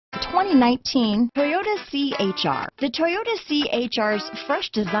2019 Toyota CHR. The Toyota CHR's fresh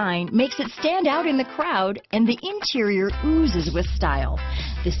design makes it stand out in the crowd, and the interior oozes with style.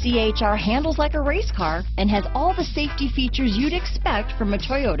 The CHR handles like a race car and has all the safety features you'd expect from a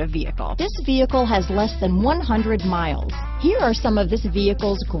Toyota vehicle. This vehicle has less than 100 miles. Here are some of this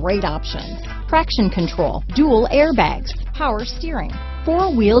vehicle's great options: traction control, dual airbags, power steering,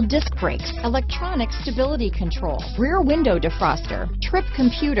 four-wheel disc brakes, electronic stability control, rear window defroster, trip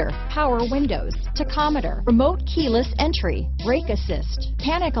computer, power windows, tachometer, remote keyless entry, brake assist,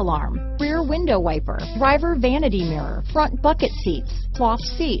 panic alarm, rear window wiper, driver vanity mirror, front bucket seats, cloth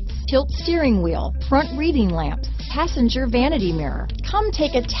seats, tilt steering wheel, front reading lamps, passenger vanity mirror. Come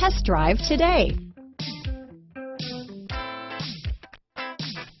take a test drive today.